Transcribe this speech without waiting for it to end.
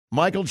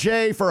Michael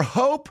J. for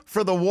Hope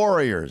for the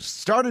Warriors.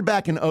 Started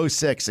back in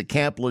 '06 at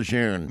Camp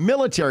Lejeune.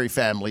 Military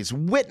families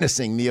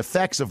witnessing the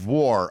effects of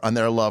war on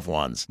their loved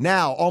ones.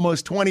 Now,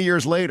 almost 20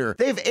 years later,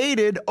 they've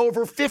aided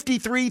over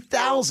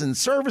 53,000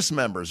 service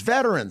members,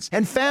 veterans,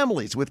 and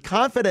families with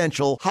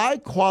confidential,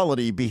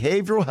 high-quality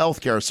behavioral health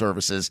care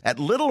services at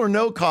little or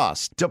no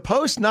cost to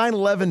post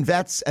 9/11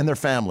 vets and their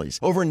families.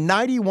 Over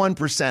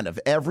 91% of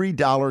every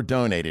dollar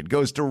donated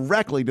goes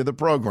directly to the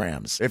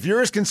programs. If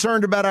you're as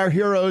concerned about our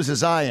heroes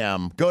as I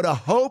am, go to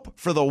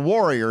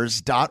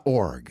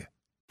hopeforthewarriors.org.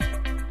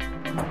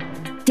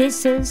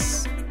 This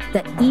is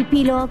the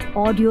Epilogue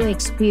Audio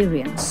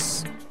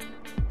Experience.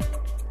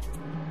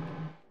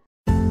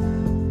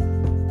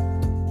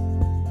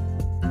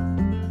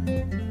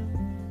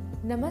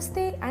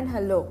 Namaste and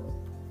hello.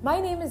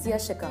 My name is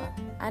Yashika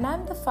and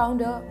I'm the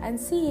founder and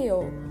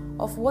CEO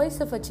of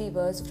Voice of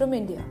Achievers from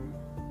India.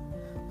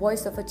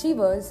 Voice of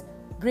Achievers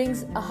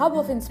brings a hub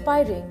of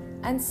inspiring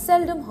and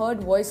seldom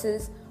heard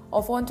voices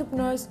of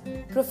entrepreneurs,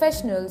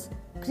 professionals,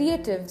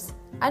 creatives,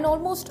 and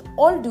almost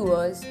all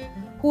doers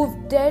who've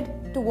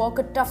dared to walk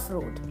a tough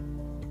road.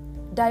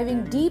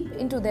 Diving deep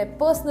into their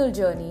personal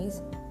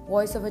journeys,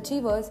 Voice of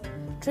Achievers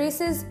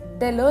traces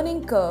their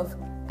learning curve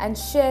and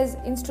shares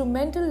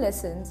instrumental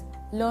lessons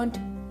learnt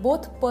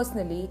both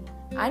personally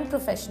and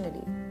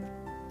professionally.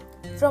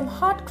 From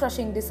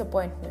heart-crushing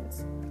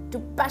disappointments to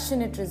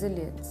passionate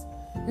resilience,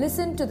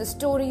 listen to the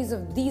stories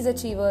of these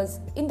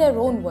achievers in their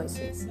own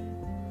voices.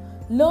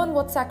 Learn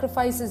what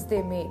sacrifices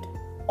they made,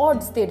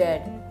 odds they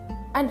dared,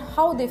 and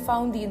how they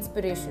found the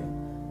inspiration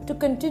to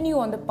continue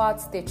on the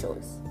paths they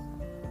chose.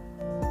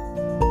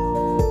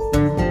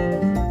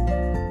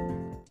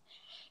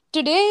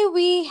 Today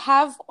we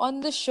have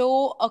on the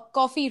show a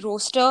coffee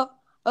roaster,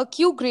 a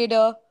Q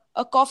grader,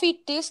 a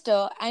coffee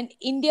taster, and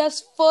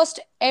India's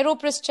first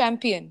AeroPress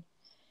champion.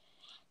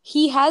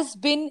 He has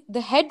been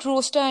the head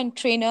roaster and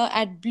trainer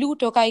at Blue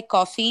Tokai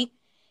Coffee.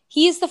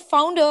 He is the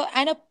founder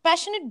and a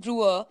passionate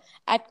brewer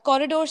at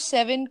Corridor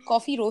 7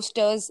 Coffee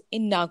Roasters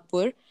in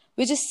Nagpur,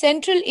 which is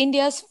Central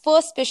India's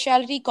first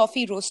specialty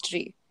coffee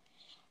roastery.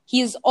 He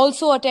is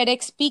also a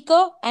TEDx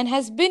speaker and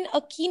has been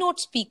a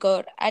keynote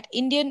speaker at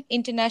Indian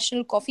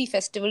International Coffee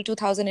Festival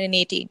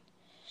 2018.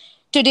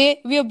 Today,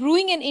 we are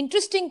brewing an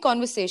interesting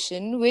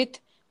conversation with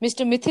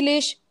Mr.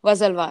 Mithilesh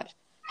Vazalwar.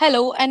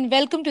 Hello and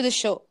welcome to the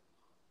show.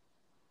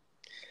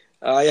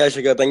 Yeah,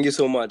 Shika, thank you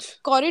so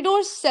much.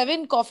 Corridor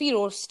 7 Coffee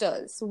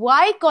Roasters.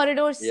 Why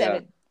Corridor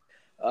 7?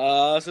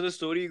 So the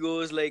story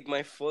goes like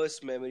my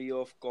first memory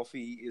of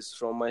coffee is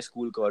from my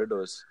school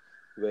corridors,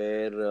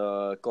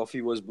 where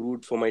coffee was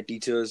brewed for my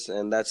teachers,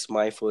 and that's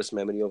my first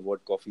memory of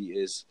what coffee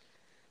is.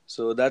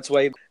 So that's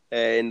why.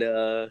 And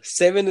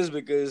 7 is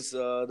because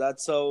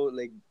that's how,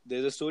 like,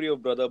 there's a story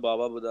of brother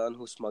Baba Budan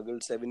who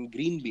smuggled 7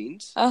 green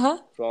beans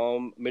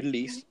from Middle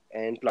East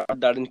and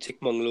planted that in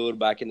Chikmagalur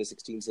back in the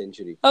 16th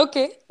century.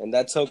 Okay. And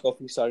that's how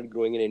coffee started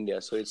growing in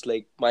India. So it's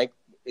like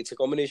it's a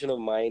combination of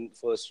my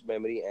first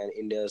memory and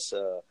India's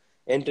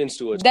entrance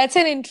towards. That's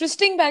an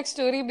interesting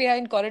backstory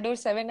behind Corridor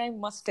 7, I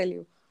must tell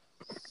you.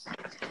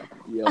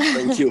 Yeah,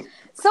 thank you.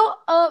 So,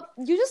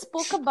 you just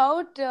spoke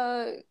about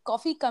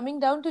coffee coming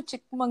down to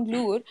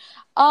Chikmagalur.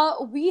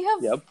 We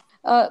have,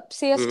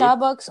 say, a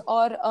Starbucks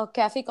or a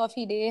Cafe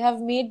Coffee Day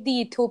have made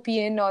the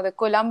Ethiopian or the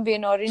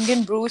Colombian or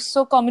Indian brews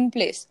so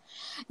commonplace.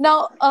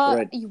 Now,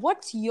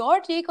 what's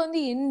your take on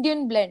the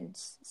Indian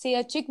blends? Say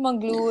a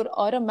Chikmagalur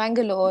or a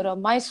Mangalore or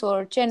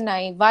Mysore,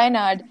 Chennai,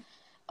 Wayanad.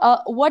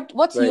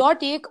 What's your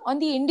take on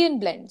the Indian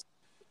blends?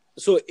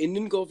 So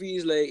Indian coffee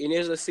is like, India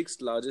is the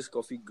 6th largest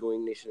coffee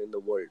growing nation in the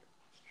world.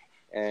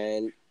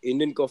 And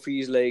Indian coffee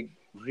is like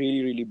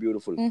really, really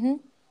beautiful. Mm-hmm.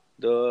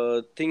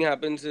 The thing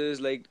happens is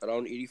like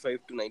around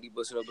 85 to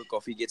 90% of the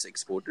coffee gets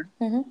exported.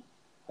 Mm-hmm.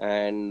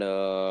 And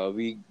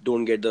we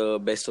don't get the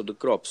best of the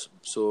crops.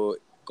 So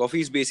coffee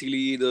is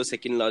basically the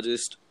 2nd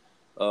largest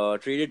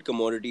traded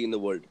commodity in the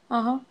world.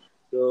 Uh-huh.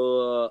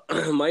 So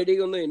my take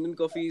on the Indian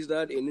coffee is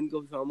that Indian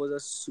coffee farmers are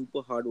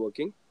super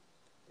hardworking.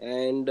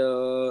 And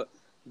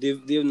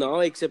they're now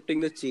accepting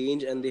the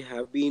change, and they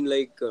have been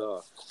like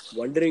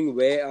wondering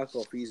where our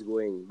coffee is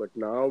going. But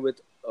now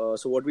with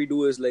so what we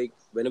do is, like,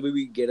 whenever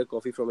we get a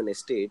coffee from an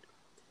estate,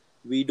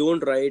 we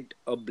don't write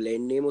a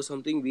blend name or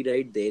something, we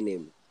write their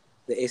name,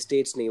 the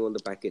estate's name on the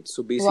package.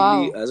 So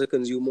basically, as a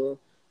consumer,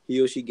 he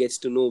or she gets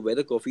to know where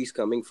the coffee is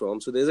coming from.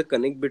 So there's a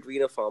connect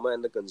between a farmer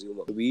and the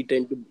consumer. We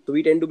tend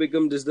to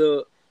become just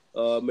the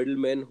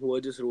middlemen who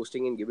are just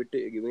roasting and giving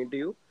it to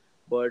you.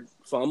 But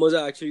farmers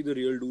are actually the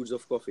real dudes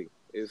of coffee.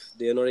 If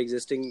they are not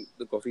existing,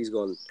 the coffee is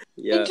gone.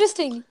 Yeah.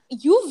 Interesting.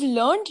 You've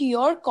learned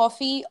your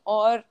coffee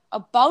or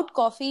about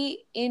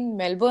coffee in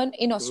Melbourne,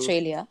 in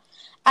Australia,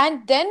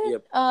 and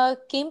then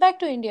came back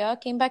to India,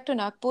 came back to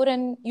Nagpur,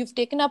 and you've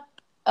taken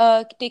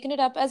it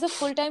up as a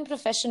full-time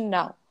profession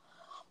now.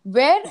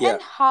 Where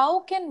and how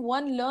can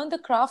one learn the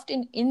craft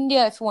in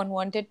India if one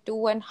wanted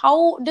to, and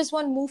how does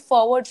one move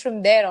forward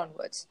from there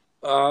onwards?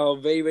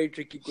 Very, very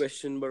tricky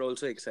question, but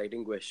also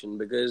exciting question,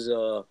 because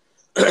so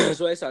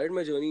I started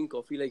my journey in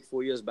coffee like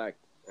 4 years back.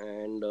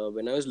 And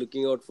when I was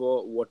looking out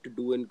for what to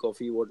do in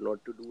coffee, what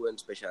not to do, and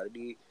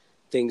specialty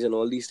things and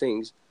all these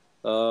things,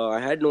 I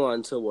had no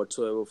answer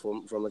whatsoever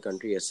from the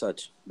country as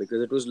such,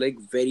 because it was like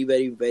very,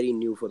 very, very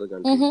new for the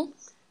country.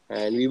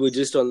 And we were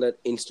just on that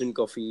instant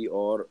coffee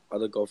or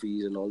other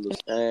coffees and all those.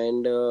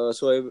 And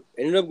so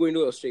I ended up going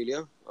to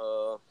Australia.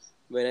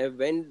 When I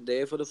went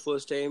there for the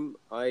first time,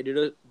 I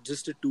did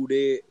just a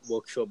 2-day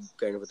workshop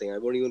kind of a thing. I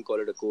won't even call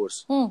it a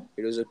course.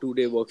 It was a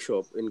 2-day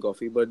workshop in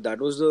coffee, but that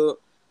was the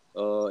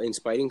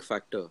inspiring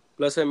factor.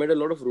 Plus, I met a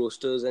lot of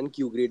roasters and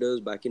Q graders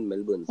back in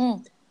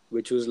Melbourne,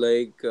 which was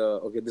like,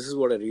 okay, this is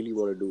what I really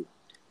want to do.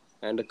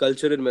 And the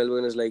culture in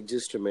Melbourne is like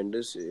just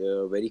tremendous,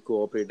 very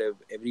cooperative.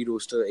 Every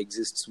roaster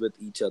exists with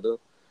each other.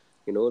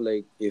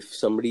 Like if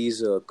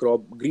somebody's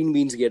crop green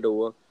beans get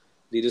over,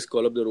 they just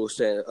call up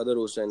the other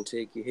roaster and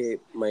say, hey,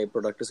 my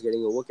product is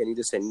getting over. Can you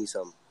just send me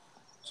some?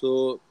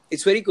 So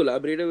it's very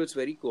collaborative. It's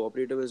very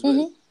cooperative as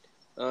well.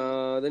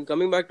 Then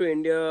coming back to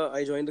India,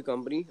 I joined the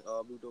company,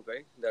 Blue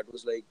Tokai. That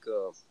was like,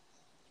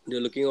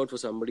 they're looking out for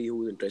somebody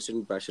who's interested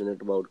and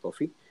passionate about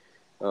coffee.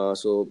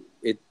 So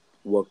it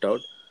worked out.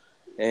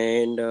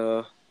 And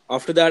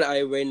after that,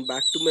 I went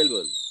back to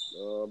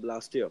Melbourne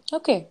last year.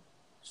 Okay.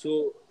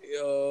 So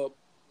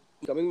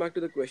coming back to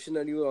the question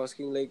that you were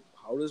asking, like,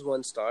 how does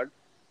one start?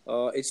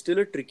 It's still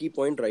a tricky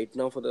point right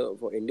now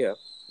for India.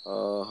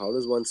 How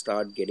does one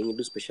start getting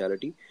into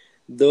specialty?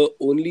 The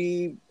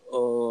only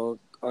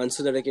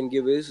answer that I can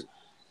give is,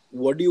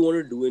 what do you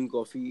want to do in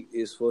coffee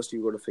is first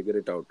you got to figure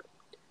it out.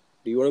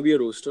 Do you want to be a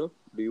roaster?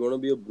 Do you want to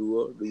be a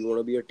brewer? Do you want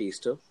to be a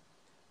taster?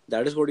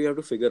 That is what you have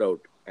to figure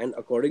out. And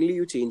accordingly,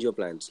 you change your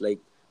plans. Like,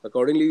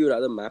 accordingly, you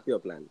rather map your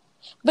plan.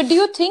 But do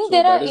you think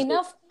there are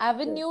enough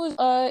avenues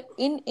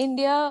in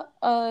India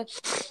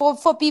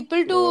for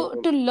people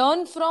to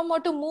learn from, or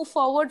to move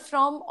forward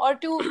from, or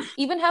to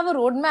even have a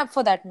roadmap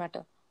for that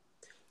matter?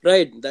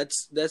 Right.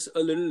 That's a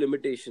little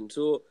limitation.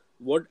 So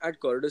what at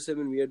Corridor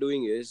 7 we are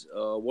doing is,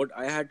 what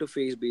I had to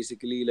face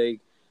basically,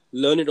 like,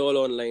 learn it all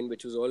online,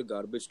 which was all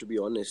garbage, to be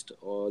honest.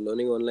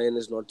 Learning online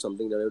is not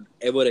something that I would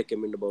ever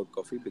recommend about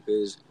coffee,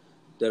 because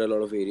there are a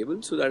lot of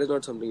variables. So that is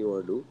not something you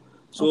want to do.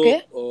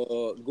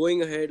 So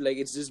going ahead, like,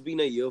 it's just been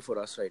a year for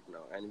us right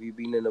now, and we've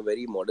been in a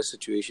very modest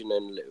situation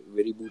and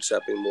very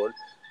bootstrapping mode.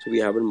 So we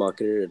haven't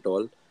marketed at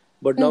all.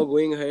 But now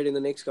going ahead in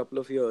the next couple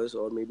of years,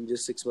 or maybe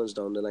just 6 months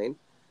down the line,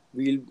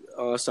 we'll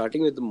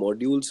starting with the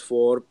modules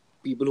for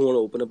people who want to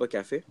open up a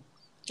cafe.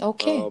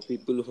 Okay.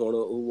 People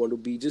who want to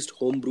be just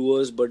home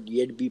brewers, but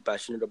yet be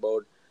passionate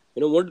about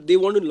what they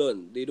want to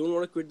learn. They don't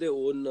want to quit their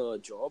own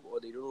job, or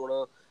they don't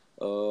want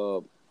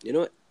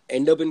to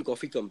end up in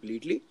coffee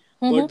completely.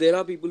 But there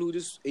are people who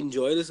just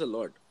enjoy this a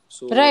lot.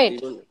 So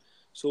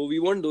So we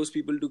want those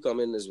people to come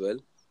in as well.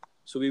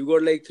 So we've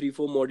got like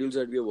 3-4 modules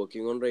that we are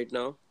working on right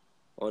now,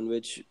 on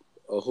which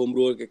a home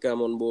brewer can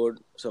come on board.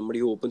 Somebody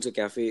who opens a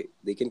cafe,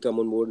 they can come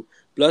on board.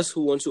 Plus,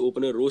 who wants to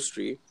open a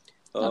roastery,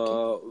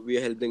 we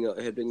are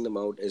helping them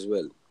out as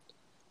well.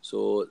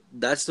 So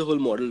that's the whole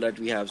model that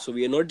we have. So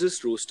we are not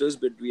just roasters,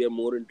 but we are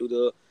more into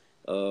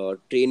the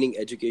training,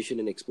 education,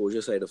 and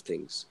exposure side of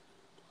things.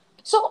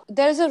 So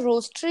there's a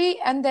roastery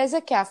and there's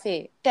a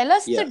cafe. Tell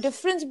us the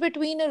difference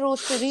between a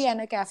roastery and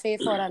a cafe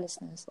for our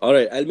listeners. All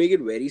right, I'll make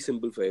it very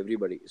simple for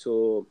everybody.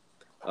 So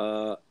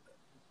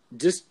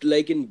just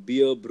like in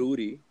beer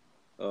brewery,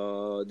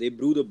 they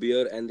brew the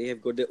beer and they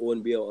have got their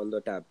own beer on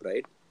the tap,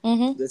 right?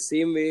 The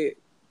same way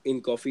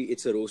in coffee,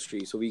 it's a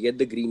roastery. So we get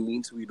the green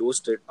beans, we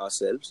roast it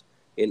ourselves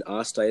in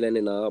our style and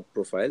in our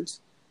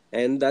profiles.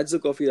 And that's the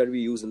coffee that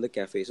we use in the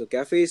cafe. So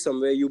cafe is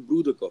somewhere you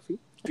brew the coffee.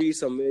 Roastery is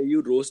somewhere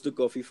you roast the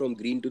coffee from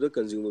green to the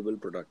consumable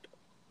product.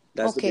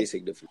 That's the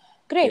basic difference.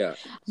 Great. Yeah.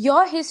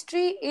 Your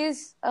history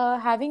is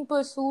having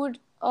pursued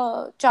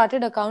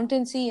chartered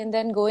accountancy and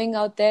then going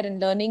out there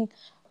and learning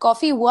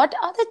coffee. What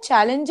are the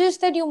challenges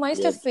that you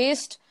must have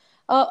faced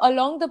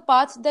along the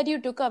path that you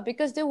took up?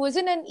 Because there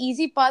wasn't an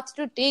easy path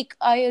to take,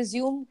 I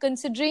assume,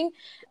 considering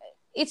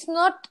it's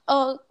not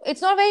a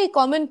very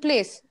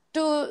commonplace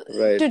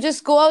to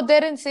just go out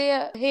there and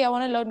say, hey, I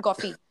want to learn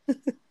coffee.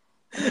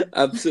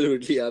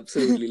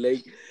 Absolutely.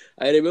 Like,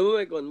 I remember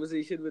my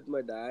conversation with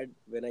my dad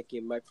when I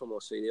came back from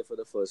Australia for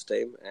the first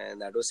time,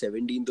 and that was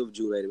 17th of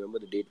June. I remember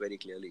the date very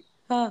clearly.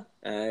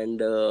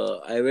 And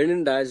I went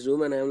in Dad's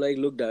room and I'm like,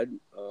 look, Dad,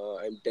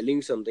 I'm telling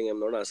you something. I'm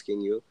not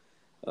asking you.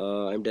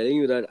 I'm telling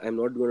you that I'm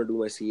not going to do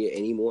my CA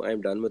anymore.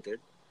 I'm done with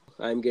it.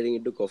 I'm getting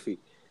into coffee.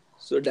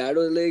 So Dad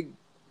was like,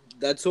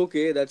 that's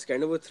okay. That's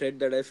kind of a threat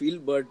that I feel.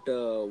 But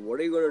what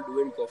are you going to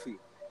do in coffee?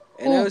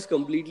 And I was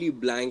completely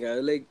blank. I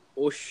was like,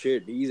 oh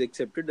shit, he's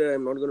accepted that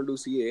I'm not going to do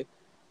CA.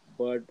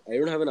 But I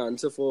don't have an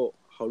answer for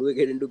how do I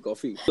get into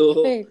coffee.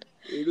 So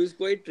it was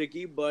quite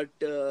tricky. But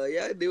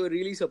they were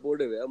really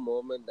supportive. Yeah?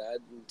 Mom and dad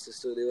and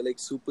sister, they were like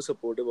super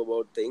supportive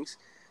about things.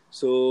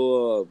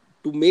 So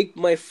to make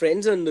my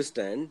friends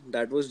understand,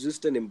 that was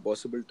just an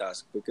impossible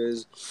task,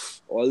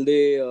 because all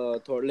they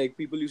thought, like,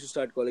 people used to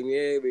start calling me,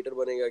 hey, waiter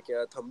banega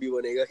kya, thambi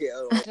banega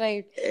kya?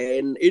 Right.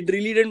 And it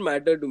really didn't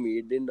matter to me.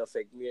 It didn't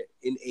affect me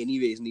in any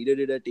ways. Neither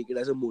did I take it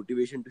as a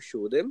motivation to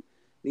show them.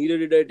 Neither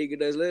did I take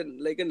it as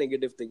like a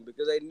negative thing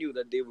because I knew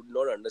that they would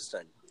not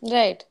understand.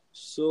 Right.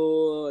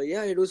 So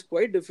yeah, it was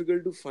quite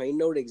difficult to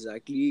find out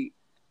exactly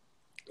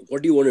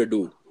what you want to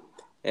do.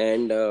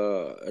 And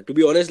to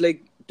be honest,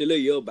 like till a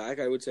year back,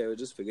 I would say I was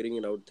just figuring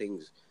it out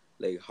things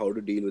like how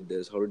to deal with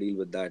this, how to deal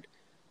with that.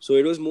 So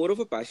it was more of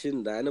a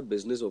passion than a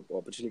business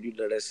opportunity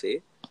that I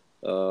say.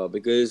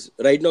 Because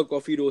right now,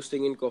 coffee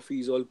roasting and coffee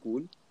is all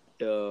cool.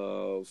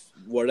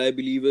 What I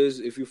believe is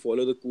if you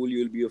follow the cool,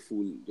 you'll be a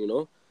fool.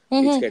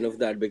 It's kind of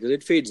that because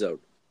it fades out.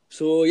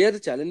 So yeah, the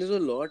challenges were a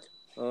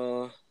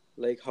lot.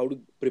 Like how to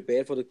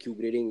prepare for the Q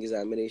grading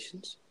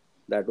examinations.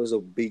 That was the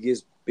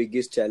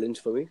biggest challenge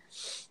for me.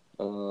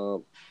 Uh,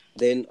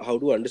 then how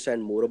to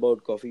understand more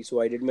about coffee.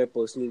 So I did my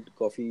personal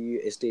coffee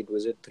estate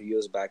visit 3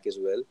 years back as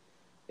well.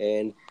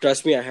 And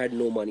trust me, I had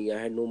no money. I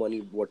had no money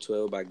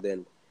whatsoever back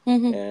then.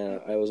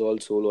 I was all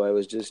solo. I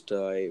was just,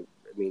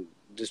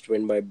 just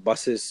went by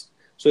buses.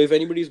 So if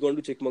anybody's gone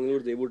to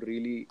Chikmagalur, they would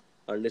really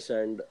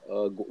understand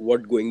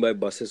what going by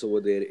buses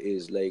over there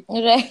is like.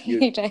 Right. You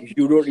Right.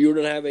 you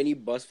don't have any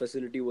bus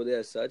facility over there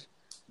as such.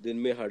 There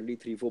may hardly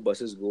 3-4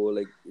 buses go.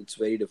 Like it's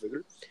very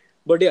difficult.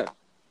 But yeah,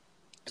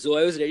 so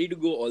I was ready to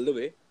go all the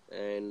way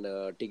and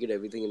take it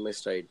everything in my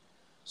stride.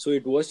 So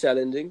it was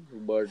challenging,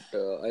 but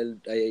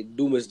I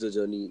do miss the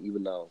journey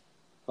even now.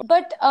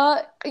 But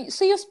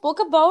so you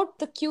spoke about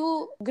the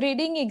Q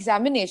grading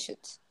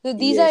examinations. So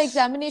these are Yes.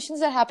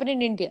 examinations that happen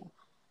in India.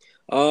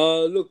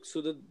 Look,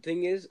 so the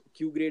thing is,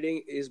 Q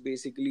grading is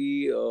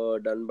basically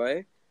done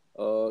by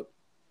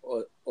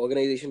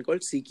organization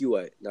called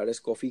CQI, that is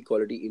Coffee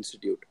Quality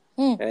Institute,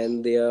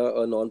 and they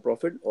are a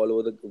non-profit all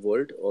over the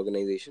world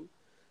organization.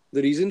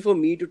 The reason for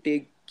me to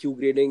take Q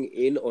grading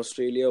in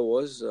Australia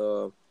was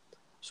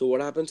so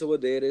what happens over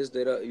there is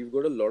you've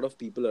got a lot of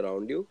people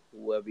around you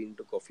who have been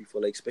into coffee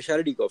for like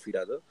specialty coffee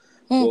rather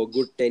for a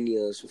good 10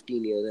 years,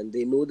 15 years, and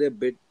they know their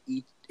bit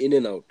each in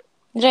and out.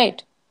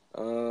 Right.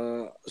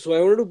 So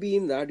I wanted to be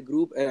in that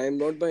group, and I'm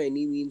not by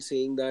any means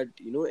saying that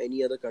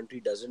any other country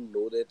doesn't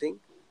know their thing,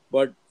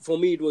 but for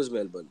me it was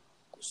Melbourne.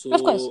 So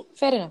Of course.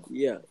 Fair enough.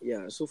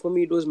 yeah. So for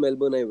me it was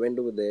Melbourne. I went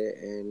over there,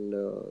 and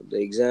the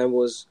exam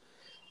was,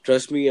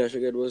 trust me,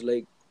 Ashika, it was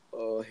like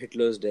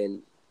Hitler's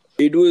den.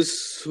 It was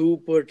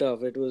super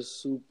tough. It was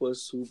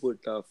super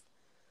tough.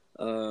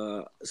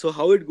 So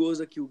how it goes,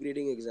 the Q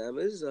grading exam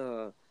is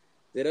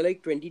there are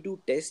like 22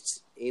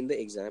 tests in the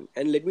exam,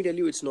 and let me tell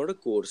you, it's not a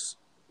course;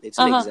 it's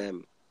an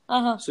exam.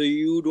 So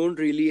you don't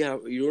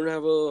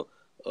have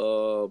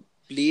a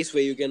place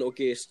where you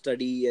can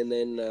study and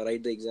then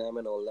write the exam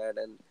and all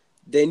that, and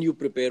then you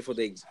prepare for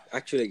the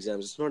actual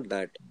exams. It's not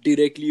that.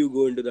 Directly you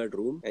go into that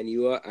room and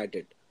you are at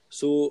it.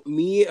 So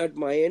me at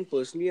my end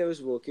personally, I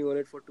was working on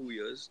it for 2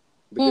 years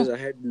because I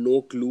had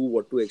no clue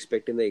what to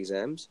expect in the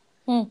exams,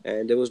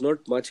 and there was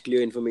not much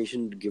clear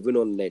information given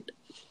on net.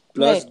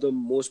 Plus, Right. the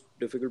most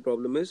difficult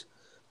problem is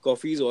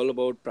coffee is all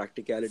about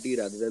practicality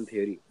rather than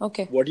theory.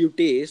 Okay. What you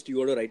taste, you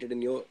got to write it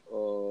in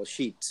your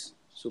sheets.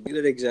 So, in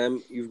that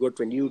exam, you've got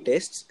 22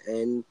 tests,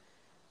 and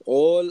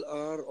all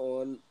are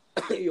on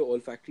your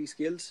olfactory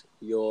skills,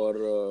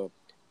 your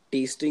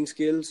tasting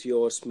skills,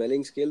 your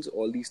smelling skills,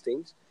 all these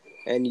things.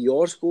 And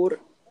your score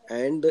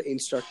and the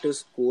instructor's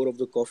score of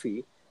the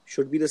coffee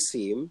should be the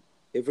same.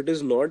 If it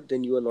is not,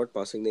 then you are not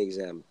passing the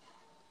exam.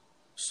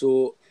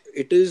 So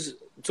it is.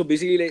 So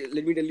basically,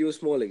 let me tell you a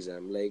small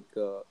exam, like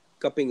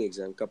cupping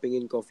exam. Cupping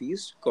in coffee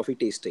is coffee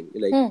tasting.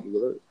 Like you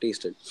gotta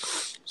taste it.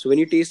 So when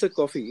you taste the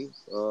coffee,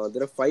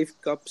 there are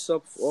 5 cups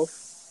of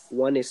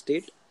one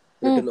estate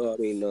written.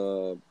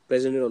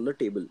 Present on the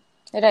table.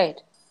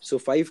 Right. So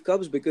 5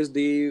 cups because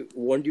they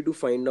want you to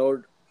find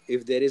out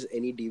if there is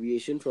any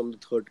deviation from the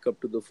third cup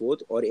to the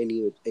fourth or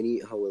any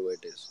however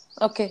it is.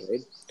 Okay.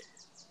 Right.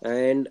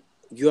 And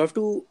you have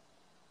to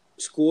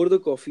score the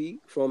coffee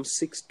from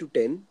 6 to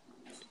 10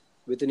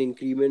 with an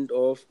increment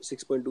of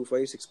 6.25,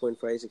 6.5,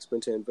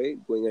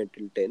 6.75 going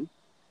until 10.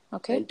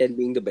 Okay. And 10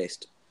 being the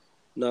best.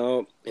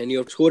 Now, and you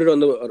have to score it on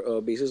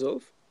the basis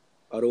of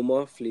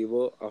aroma,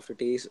 flavor,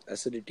 aftertaste,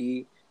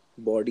 acidity,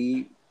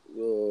 body,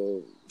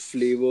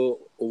 flavor,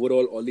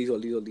 overall, all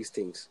these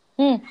things.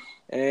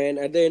 And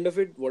at the end of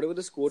it, whatever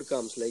the score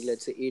comes, like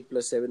let's say 8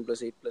 plus 7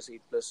 plus 8 plus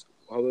 8 plus,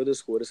 however the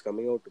score is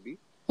coming out to be,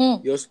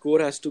 your score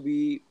has to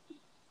be,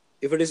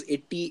 if it is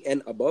 80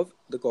 and above,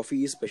 the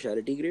coffee is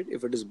specialty grade.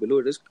 If it is below,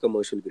 it is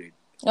commercial grade.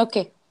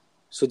 Okay.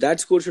 So that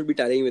score should be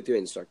tallying with your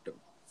instructor.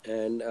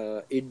 And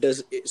it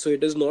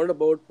is not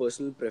about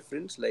personal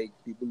preference. Like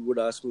people would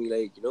ask me,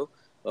 like,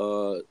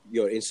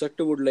 your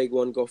instructor would like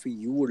one coffee,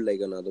 you would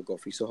like another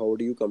coffee. So how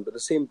do you come to the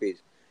same page?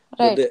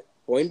 Right. But the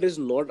point is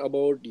not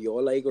about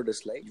your like or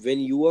dislike. When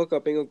you are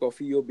cupping a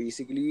coffee, you're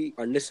basically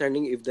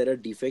understanding if there are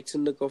defects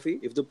in the coffee,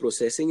 if the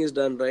processing is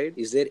done right,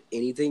 is there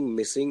anything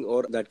missing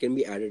or that can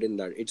be added in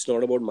that. It's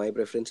not about my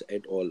preference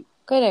at all.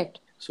 Correct.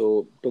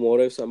 So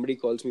tomorrow if somebody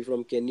calls me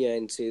from Kenya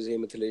and says, hey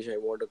Mithilesh, I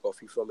want a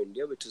coffee from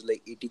India, which is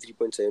like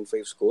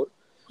 83.75 score.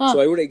 So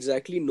I would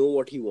exactly know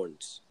what he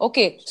wants.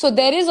 Okay. So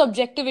there is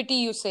objectivity,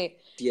 you say.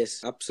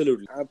 Yes,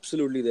 absolutely.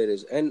 Absolutely there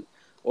is. And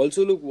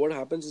Also, look, what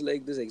happens is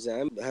like this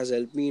exam has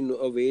helped me in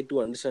a way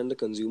to understand the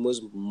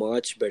consumers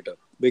much better.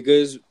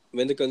 Because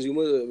when the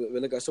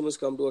customers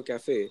come to a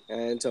cafe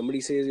and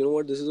somebody says, you know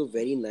what, this is a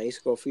very nice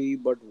coffee,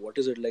 but what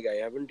is it like? I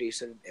haven't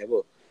tasted it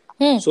ever.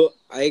 So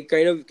I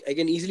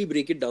can easily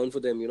break it down for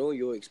them.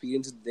 Your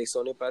experience is this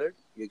on your palate,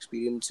 you're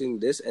experiencing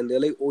this, and they're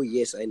like, oh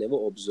yes, I never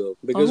observed.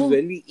 Because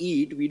when we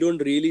eat, we don't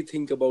really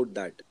think about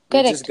that.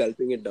 We're just Correct.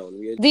 gulping it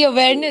down. The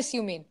awareness,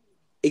 you mean?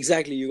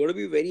 Exactly. You got to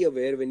be very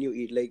aware when you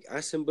eat. Like,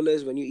 as simple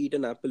as when you eat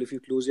an apple, if you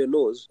close your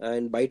nose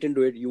and bite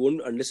into it, you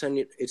won't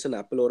understand it's an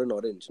apple or an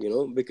orange,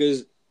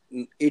 because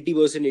 80%,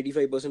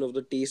 85% of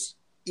the taste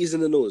is in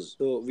the nose.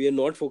 So we are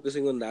not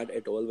focusing on that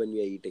at all when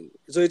we are eating.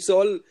 So it's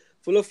all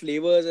full of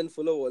flavors and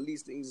full of all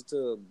these things. It's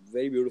a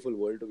very beautiful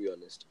world, to be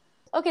honest.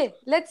 Okay,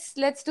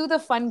 let's do the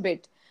fun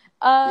bit.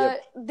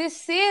 Yep. They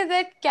say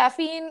that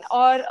caffeine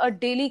or a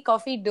daily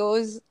coffee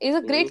dose is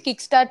a Mhm. great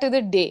kickstart to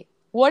the day.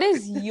 What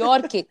is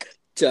your kick?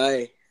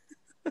 Chai.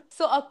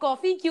 So a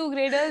coffee Q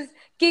grader's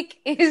kick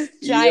is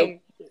Yep.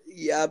 chai.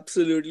 Yeah,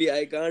 absolutely.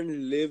 I can't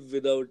live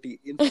without tea.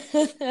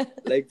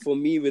 Like, for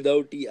me,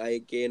 without tea, I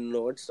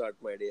cannot start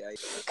my day.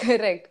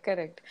 Correct.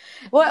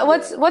 Yeah.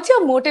 What's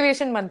your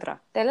motivation mantra?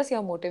 Tell us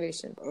your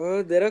motivation.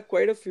 There are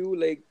quite a few.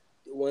 Like,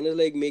 one is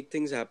like make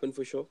things happen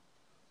for sure,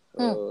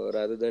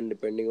 rather than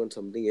depending on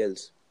something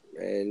else.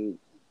 And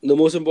the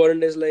most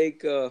important is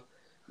like,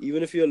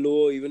 even if you're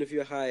low, even if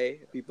you're high,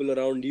 people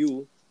around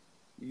you,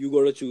 you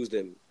gotta choose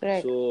them.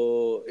 Right.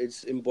 So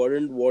it's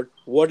important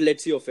what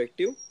lets you affect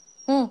you,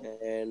 Hmm.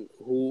 and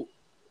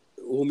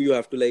whom you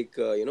have to like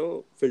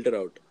filter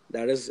out.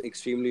 That is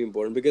extremely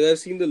important, because I've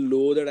seen the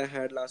low that I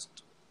had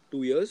last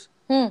 2 years.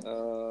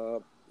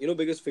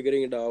 Because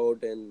figuring it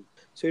out, and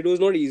so it was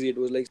not easy. It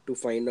was like to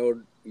find out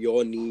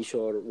your niche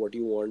or what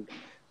you want.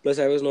 Plus,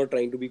 I was not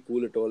trying to be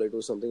cool at all. It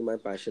was something my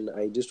passion.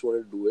 I just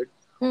wanted to do it,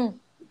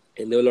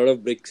 and there were a lot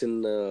of bricks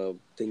and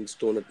things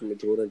thrown at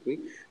me,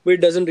 but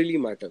it doesn't really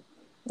matter.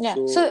 Yeah.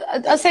 So So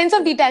a sense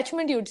of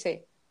detachment, you'd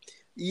say.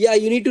 yeah,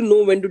 you need to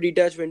know when to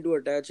detach, when to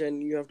attach,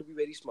 and you have to be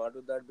very smart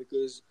with that,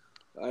 because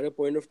at a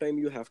point of time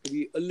you have to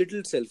be a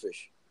little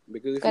selfish,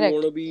 because if you want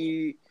Correct. to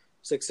be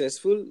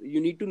successful,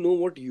 you need to know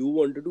what you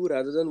want to do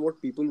rather than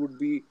what people would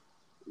be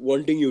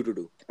wanting you to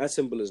do. As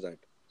simple as that.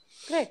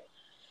 Correct.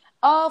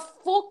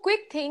 Four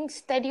quick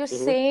things that you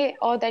Mm-hmm. say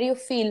or that you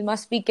feel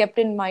must be kept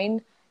in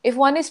mind if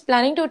one is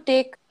planning to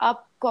take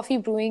up coffee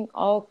brewing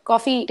or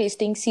coffee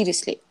tasting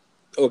seriously.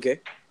 Okay.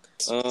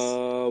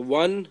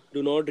 One,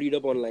 do not read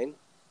up online.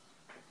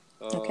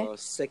 Okay.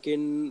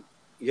 Second,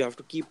 you have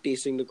to keep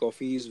tasting the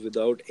coffees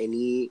without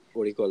any,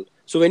 what do you call?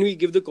 So when we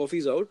give the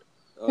coffees out,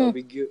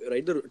 we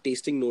write the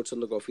tasting notes on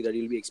the coffee that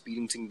you'll be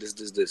experiencing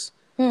this.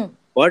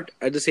 But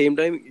at the same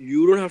time,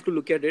 you don't have to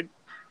look at it.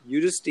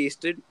 You just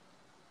taste it.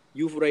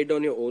 You write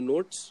down your own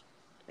notes,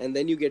 and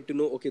then you get to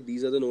know, okay,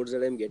 these are the notes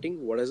that I'm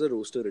getting. What has the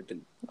roaster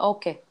written?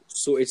 Okay.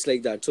 So it's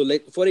like that. So,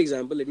 like, for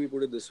example, let me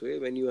put it this way: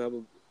 when you have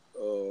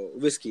a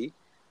whiskey,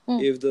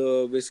 if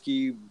the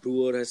whiskey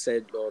brewer has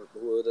said, or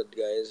whoever that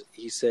guy is,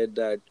 he said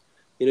that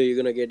you're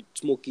gonna get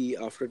smoky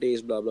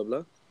aftertaste, blah blah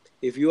blah.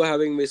 If you are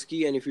having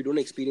whiskey and if you don't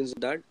experience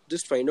that,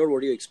 just find out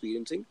what you're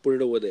experiencing, put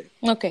it over there.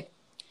 Okay.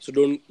 So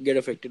don't get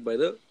affected by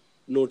the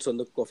notes on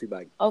the coffee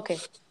bag. Okay.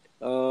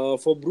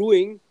 For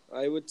brewing,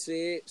 I would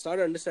say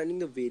start understanding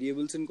the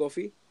variables in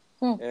coffee.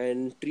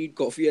 And treat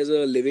coffee as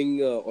a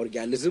living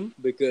organism,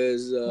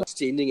 because it's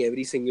changing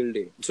every single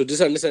day. So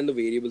just understand the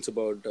variables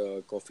about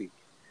coffee.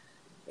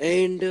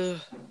 And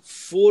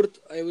fourth,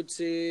 I would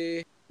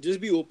say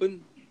just be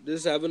open.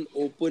 Just have an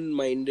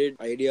open-minded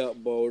idea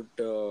about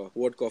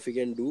what coffee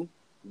can do,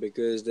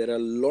 because there are a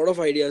lot of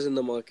ideas in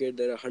the market.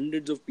 There are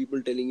hundreds of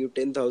people telling you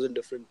 10,000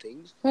 different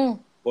things.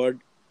 But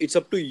it's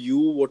up to you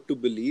what to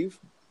believe,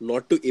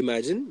 not to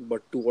imagine,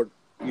 but to what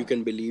you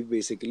can believe,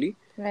 basically.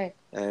 Right.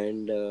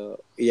 And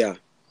yeah,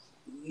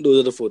 those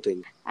are the four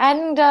things.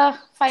 And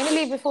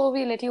finally, before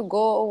we let you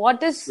go, what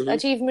does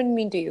achievement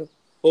mean to you?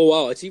 Oh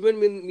wow, achievement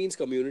means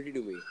community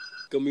to me.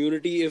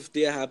 Community, if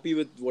they are happy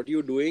with what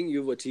you're doing,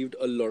 you've achieved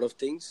a lot of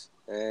things,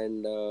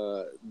 and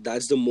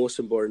that's the most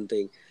important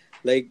thing.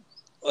 Like,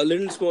 a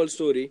little small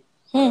story.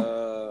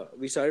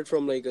 We started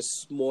from like a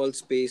small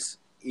space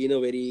in a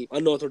very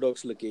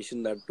unorthodox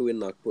location, that too in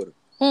Nagpur.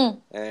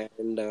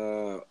 And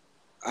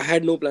I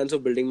had no plans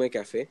of building my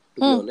cafe,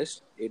 to be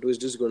honest. It was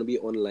just going to be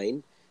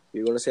online.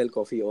 We were going to sell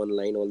coffee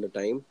online all the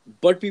time.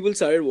 But people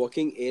started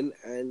walking in,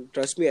 and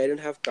trust me, I didn't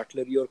have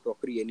cutlery or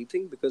crockery,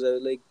 anything, because I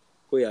was like,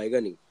 koi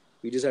aayega nahi.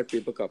 We just had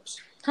paper cups.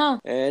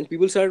 And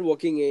people started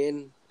walking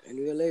in, and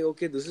we were like,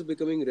 okay, this is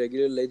becoming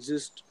regular. Let's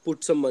just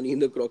put some money in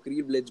the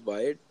crockery. Let's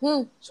buy it.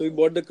 So we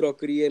bought the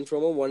crockery, and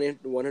from a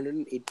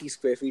 180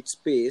 square feet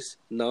space,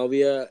 now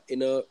we are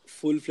in a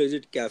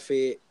full-fledged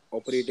cafe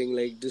operating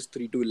like just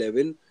 3 to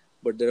 11.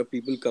 But there are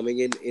people coming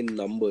in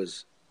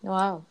numbers.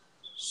 Wow.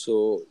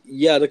 So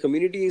yeah, the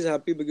community is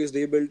happy because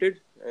they built it,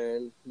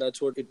 and that's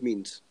what it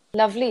means.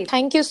 Lovely.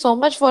 Thank you so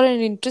much for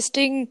an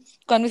interesting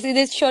conversation.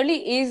 This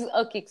surely is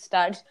a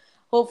kickstart.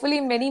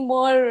 Hopefully, many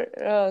more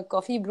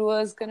coffee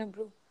brewers gonna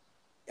brew.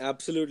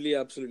 Absolutely.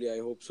 I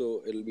hope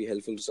so. It'll be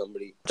helpful to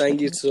somebody.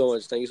 Thank you so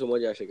much. Thank you so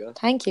much, Ashika.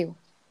 Thank you.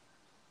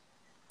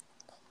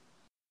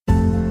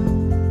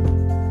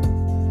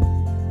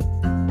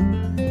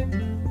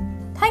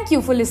 Thank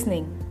you for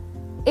listening.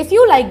 If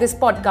you like this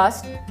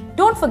podcast,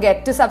 don't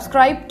forget to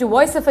subscribe to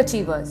Voice of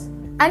Achievers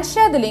and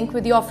share the link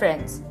with your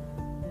friends.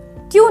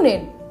 Tune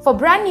in for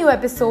brand new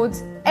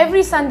episodes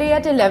every Sunday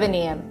at 11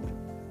 a.m.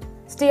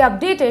 Stay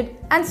updated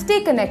and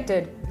stay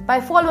connected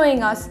by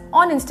following us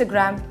on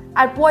Instagram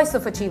at Voice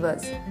of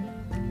Achievers.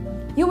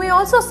 You may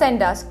also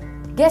send us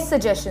guest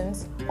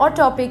suggestions or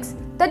topics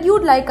that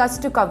you'd like us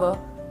to cover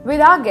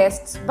with our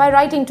guests by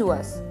writing to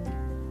us.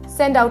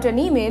 Send out an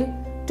email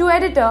to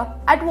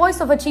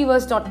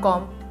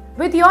editor@voiceofachievers.com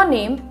with your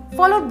name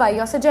followed by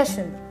your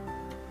suggestion.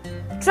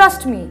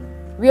 Trust me,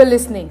 we are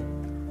listening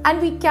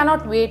and we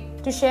cannot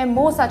wait to share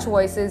more such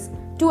voices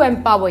to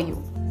empower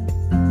you.